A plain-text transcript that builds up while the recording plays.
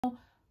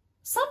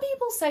Some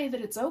people say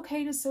that it's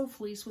okay to sew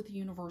fleece with a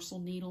universal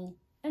needle,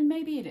 and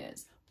maybe it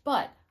is,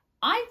 but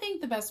I think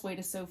the best way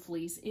to sew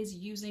fleece is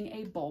using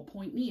a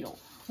ballpoint needle,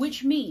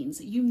 which means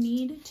you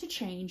need to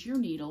change your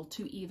needle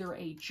to either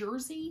a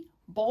jersey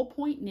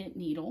ballpoint knit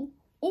needle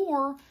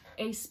or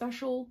a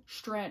special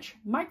stretch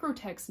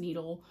microtex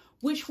needle,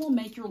 which will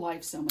make your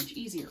life so much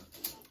easier.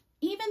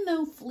 Even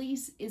though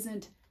fleece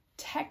isn't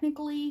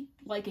technically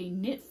like a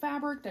knit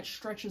fabric that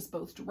stretches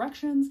both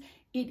directions,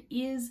 it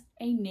is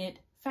a knit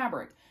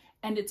fabric,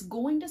 and it's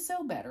going to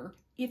sew better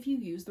if you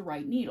use the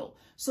right needle.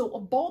 So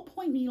a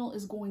ballpoint needle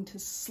is going to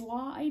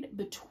slide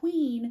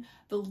between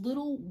the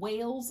little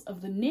wales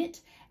of the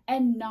knit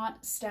and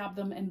not stab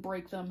them and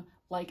break them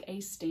like a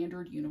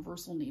standard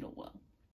universal needle will.